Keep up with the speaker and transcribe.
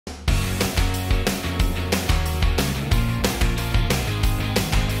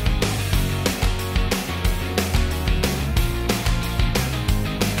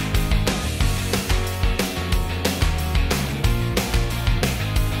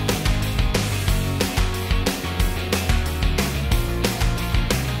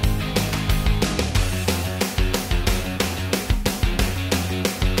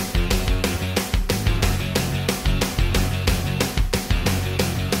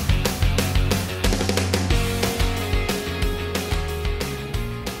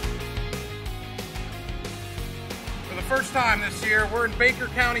first time this year, we're in Baker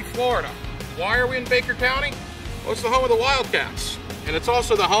County, Florida. Why are we in Baker County? Well, it's the home of the Wildcats, and it's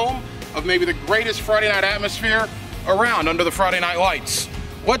also the home of maybe the greatest Friday night atmosphere around under the Friday night lights.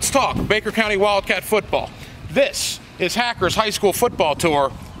 Let's talk Baker County Wildcat football. This is Hackers High School Football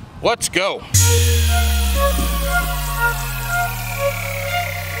Tour. Let's go.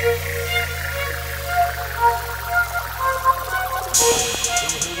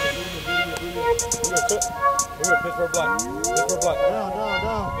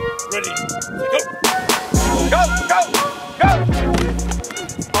 Ready? Go! Go! Go! Go!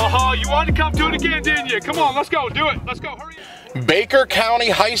 Oh, you wanted to come do it again, didn't you? Come on, let's go. Do it. Let's go. Hurry up. Baker County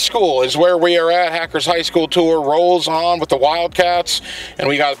High School is where we are at. Hackers High School Tour rolls on with the Wildcats, and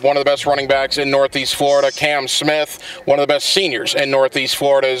we got one of the best running backs in Northeast Florida, Cam Smith, one of the best seniors in Northeast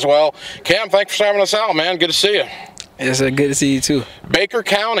Florida as well. Cam, thanks for having us out, man. Good to see you. It's good to see you too. Baker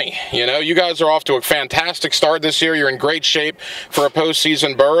County, you know, you guys are off to a fantastic start this year. You're in great shape for a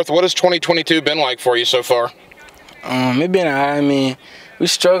postseason berth. What has 2022 been like for you so far? It been alright. I mean, we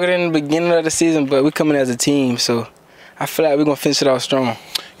struggled in the beginning of the season, but we're coming as a team, so I feel like we're going to finish it off strong.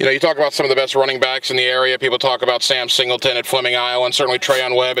 You know, you talk about some of the best running backs in the area. People talk about Sam Singleton at Fleming, Iowa, and certainly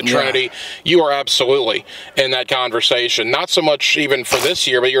Trayon Webb at Trinity. You are absolutely in that conversation. Not so much even for this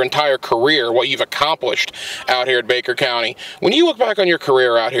year, but your entire career, what you've accomplished out here at Baker County. When you look back on your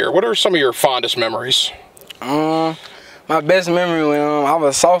career out here, what are some of your fondest memories? My best memory when I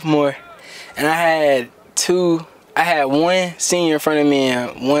was a sophomore, and I had one senior in front of me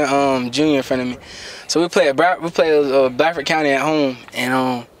and one junior in front of me. So we played Blackford County at home,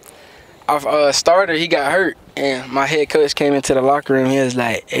 and our starter, he got hurt, and my head coach came into the locker room. He was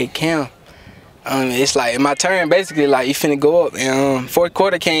like, "Hey Cam, it's like my turn, basically, like you finna go up." And fourth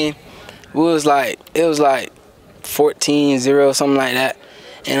quarter came, it was like 14-0, something like that.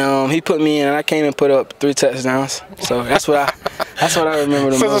 And he put me in, and I came and put up 3 touchdowns. So that's what I remember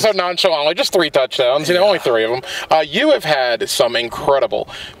the most. So nonchalantly, just 3 touchdowns, you know, only 3 of them. You have had some incredible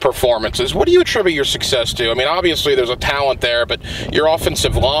performances. What do you attribute your success to? I mean, obviously there's a talent there, but your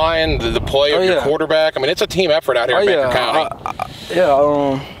offensive line, the play of your quarterback, I mean, it's a team effort out here in Baker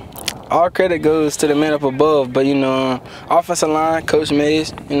County. All credit goes to the man up above, but, you know, offensive line, Coach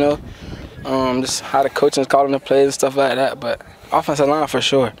Mays, you know, just how the coaching is calling the plays and stuff like that, but offensive line for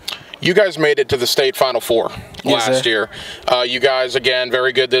sure. You guys made it to the state Final Four last year. You guys, again,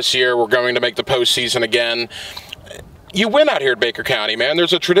 very good this year. We're going to make the postseason again. You win out here at Baker County, man.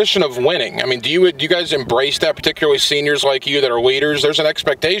 There's a tradition of winning. I mean, do you guys embrace that, particularly seniors like you that are leaders? There's an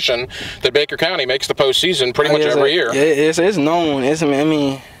expectation that Baker County makes the postseason pretty much every year. It's known. I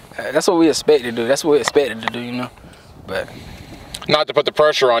mean, that's what we expect to do. That's what we expected to do, you know. But not to put the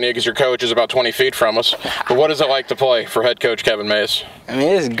pressure on you because your coach is about 20 feet from us, but what is it like to play for head coach Kevin Mays? I mean,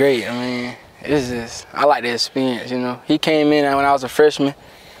 it's great. I mean, I like the experience, you know. He came in when I was a freshman,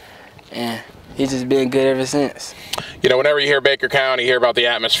 and he's just been good ever since. You know, whenever you hear Baker County, you hear about the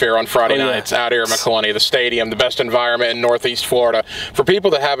atmosphere on Friday nights out here at McClellan, the stadium, the best environment in Northeast Florida. For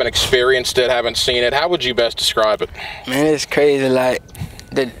people that haven't experienced it, haven't seen it, how would you best describe it? Man, it's crazy. Like,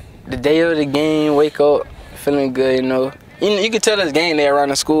 the day of the game, wake up feeling good, you know. You can tell this game day around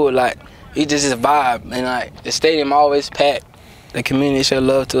the school, like, it's just a vibe, and like the stadium always packed. The community show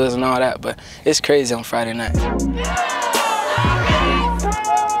love to us and all that, but it's crazy on Friday night.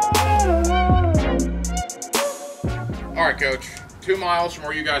 All right, Coach, 2 miles from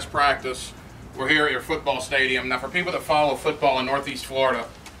where you guys practice, we're here at your football stadium. Now, for people that follow football in Northeast Florida,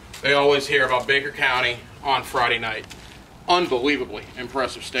 they always hear about Baker County on Friday night. Unbelievably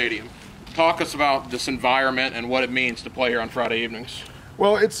impressive stadium. Talk us about this environment and what it means to play here on Friday evenings.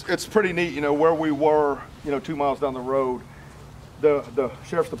 Well, it's pretty neat. You know, where we were, you know, 2 miles down the road, the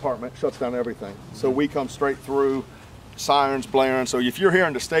sheriff's department shuts down everything. So we come straight through, sirens blaring. So if you're here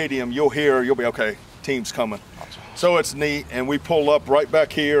in the stadium, you'll be okay, team's coming. So it's neat, and we pull up right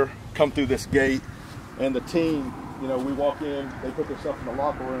back here, come through this gate, and the team, you know, we walk in, they put their stuff in the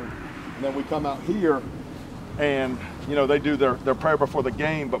locker room, and then we come out here, and you know, they do their prayer before the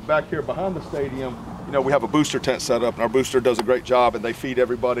game. But back here behind the stadium, you know, we have a booster tent set up, and our booster does a great job, and they feed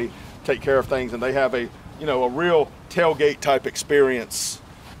everybody, take care of things, and they have a real tailgate type experience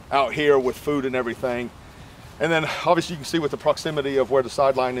out here with food and everything. And then obviously you can see with the proximity of where the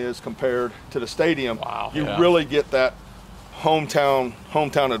sideline is compared to the stadium, you really get that hometown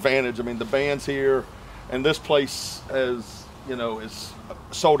advantage. I mean, the band's here, and this place, as you know, is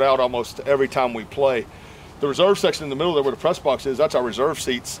sold out almost every time we play. The reserve section in the middle there where the press box is, that's our reserve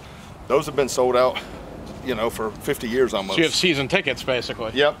seats. Those have been sold out, you know, for 50 years almost. So you have season tickets,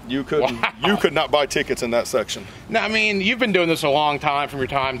 basically. Yep, you could not buy tickets in that section. Now, I mean, you've been doing this a long time from your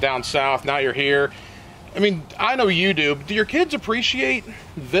time down south. Now you're here. I mean, I know you do, but do your kids appreciate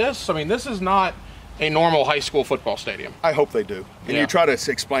this? I mean, this is not a normal high school football stadium. I hope they do. And you try to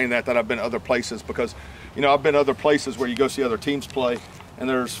explain that I've been other places, because, you know, I've been other places where you go see other teams play and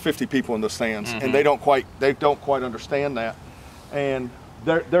there's 50 people in the stands, and they don't quite understand that. And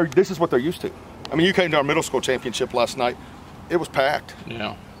this is what they're used to. I mean, you came to our middle school championship last night. It was packed.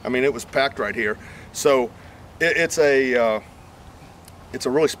 Yeah. I mean, it was packed right here. So it's a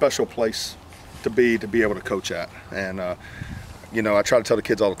really special place to be able to coach at. And you know, I try to tell the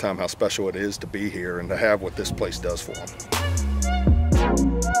kids all the time how special it is to be here and to have what this place does for them.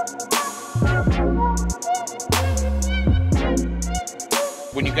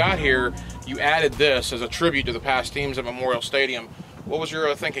 When you got here, you added this as a tribute to the past teams at Memorial Stadium. What was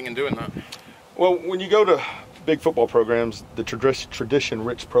your thinking in doing that? Well, when you go to big football programs, the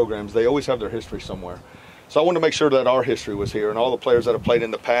tradition-rich programs, they always have their history somewhere. So I wanted to make sure that our history was here, and all the players that have played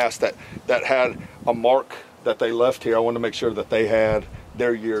in the past that had a mark that they left here, I wanted to make sure that they had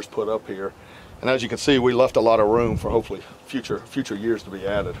their years put up here. And as you can see, we left a lot of room for hopefully future years to be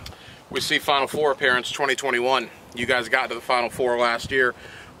added. We see Final Four appearance 2021. You guys got to the Final Four last year.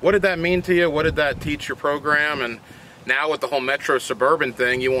 What did that mean to you? What did that teach your program? And now with the whole Metro Suburban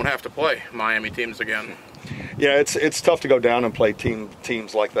thing, you won't have to play Miami teams again. Yeah, it's tough to go down and play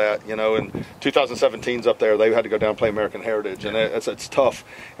teams like that, you know. And 2017's up there, they had to go down and play American Heritage, and it's tough.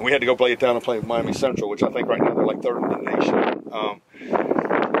 And we had to go play it down and play Miami Central, which I think right now they're like 3rd in the nation.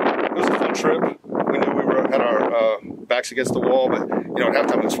 It was a fun trip. We knew we had our backs against the wall, but you know, at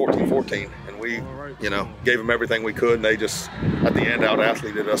halftime it was 14-14, and we, you know, gave them everything we could, and they just at the end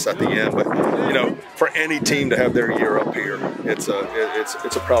out-athleted us at the end. But you know, for any team to have their year up here, it's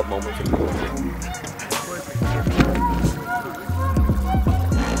a proud moment for the whole team.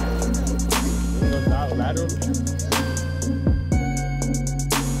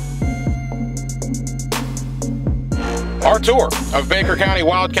 Our tour of Baker County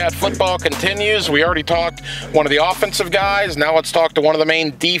Wildcat football continues. We already talked one of the offensive guys. Now let's talk to one of the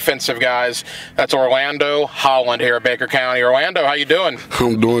main defensive guys. That's Orlando Holland here at Baker County. Orlando, how you doing?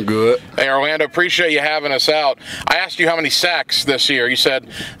 I'm doing good. Hey, Orlando, appreciate you having us out. I asked you how many sacks this year. You said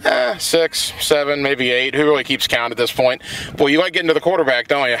 6, 7, maybe 8. Who really keeps count at this point? Boy, you like getting to the quarterback,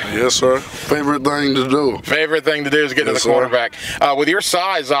 don't you? Yes, sir. Favorite thing to do. Favorite thing to do is get to the quarterback. With your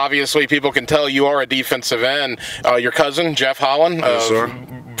size, obviously, people can tell you are a defensive end. Your cousin, Jeff Holland, yes, sir.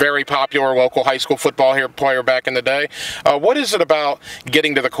 Very popular local high school football player back in the day. What is it about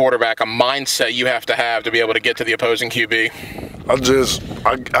getting to the quarterback, a mindset you have to be able to get to the opposing QB?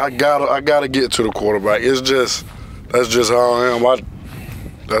 I gotta get to the quarterback. That's just how I am.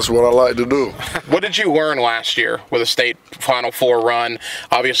 That's what I like to do. What did you learn last year with a state Final Four run?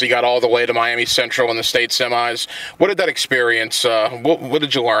 Obviously, you got all the way to Miami Central in the state semis. What did that experience? What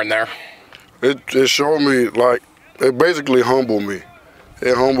did you learn there? It showed me, like, it basically humbled me.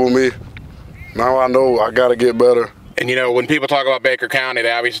 It humbled me. Now I know I got to get better. And, you know, when people talk about Baker County, they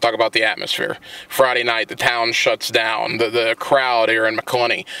obviously talk about the atmosphere. Friday night, the town shuts down, the crowd here in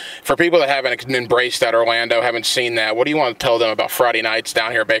McClenney. For people that haven't embraced that, Orlando, haven't seen that, what do you want to tell them about Friday nights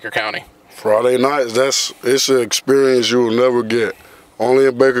down here at Baker County? Friday nights, it's an experience you will never get. Only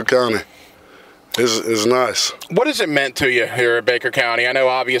in Baker County. It's nice. What has it meant to you here at Baker County? I know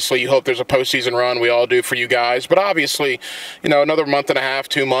obviously you hope there's a postseason run. We all do for you guys. But obviously, you know, another month and a half,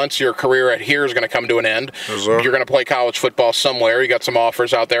 2 months, your career at here is going to come to an end. Yes, sir. You're going to play college football somewhere. You got some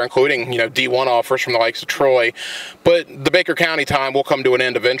offers out there, including, you know, D1 offers from the likes of Troy. But the Baker County time will come to an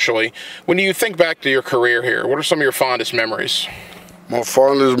end eventually. When you think back to your career here, what are some of your fondest memories? My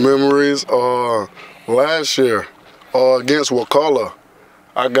fondest memories last year against Wakulla,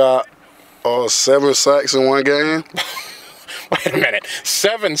 I got 7 sacks in one game. Wait a minute,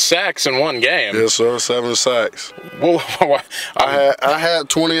 7 sacks in one game? Yes, sir, 7 sacks. Well, I had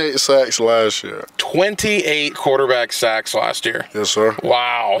 28 sacks last year. 28 quarterback sacks last year. Yes, sir.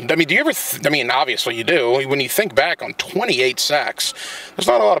 Wow. I mean, do you ever? Obviously you do. When you think back on 28 sacks, there's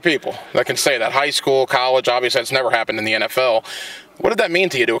not a lot of people that can say that. High school, college, obviously that's never happened in the NFL. What did that mean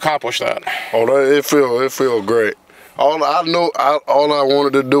to you to accomplish that? It feel great. All I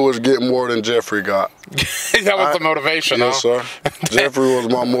wanted to do was get more than Jeffrey got. That was the motivation, yes, huh? Sir. Jeffrey was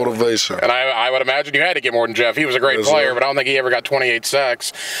my motivation. And I would imagine you had to get more than Jeff. He was a great player, sir. But I don't think he ever got 28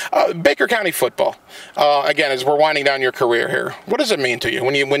 sacks. Baker County football, again, as we're winding down your career here, what does it mean to you?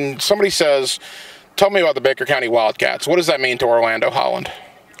 When somebody says, tell me about the Baker County Wildcats, what does that mean to Orlando Holland?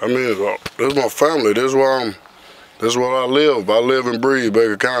 I mean, this is my family. This is where I live. I live and breathe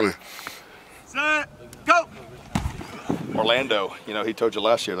Baker County. Set, go! Orlando, you know, he told you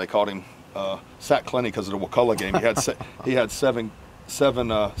last year they called him Sack Clenny because of the Wakulla game. He had 7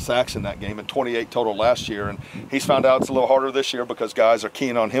 sacks in that game and 28 total last year. And he's found out it's a little harder this year because guys are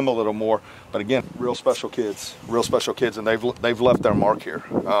keying on him a little more. But again, real special kids, and they've left their mark here.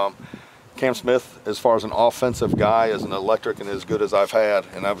 Cam Smith, as far as an offensive guy, is an electric and as good as I've had.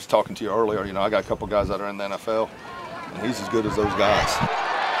 And I was talking to you earlier, you know, I got a couple guys that are in the NFL, and he's as good as those guys.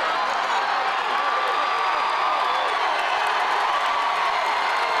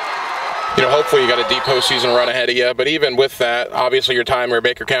 You know, hopefully you got a deep postseason run ahead of you, but even with that, obviously your time here at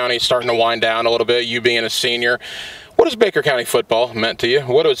Baker County is starting to wind down a little bit, you being a senior. What has Baker County football meant to you?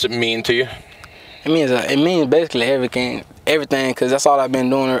 What does it mean to you? It means basically everything, because that's all I've been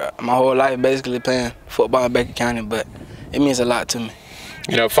doing my whole life, basically playing football in Baker County, but it means a lot to me.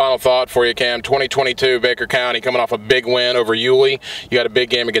 You know, final thought for you, Cam. 2022, Baker County coming off a big win over Yulee. You got a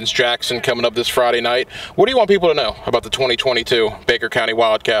big game against Jackson coming up this Friday night. What do you want people to know about the 2022 Baker County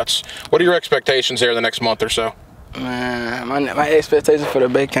Wildcats? What are your expectations there the next month or so? Man, my expectations for the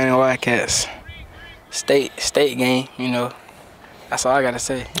Baker County Wildcats, state game, you know. That's all I got to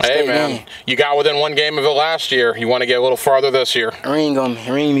say. Hey, man, you got within one game of it last year. You want to get a little farther this year. Ring on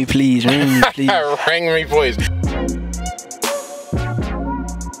me. Ring me, please. Ring me, please. Ring me, please.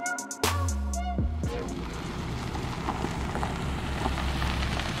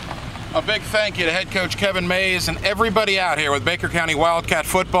 A big thank you to head coach Kevin Mays and everybody out here with Baker County Wildcat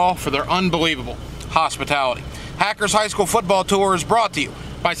football for their unbelievable hospitality. Hackers High School Football Tour is brought to you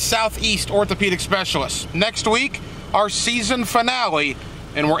by Southeast Orthopedic Specialists. Next week, our season finale,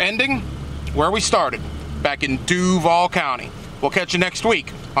 and we're ending where we started, back in Duval County. We'll catch you next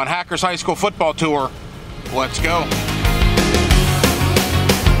week on Hackers High School Football Tour. Let's go.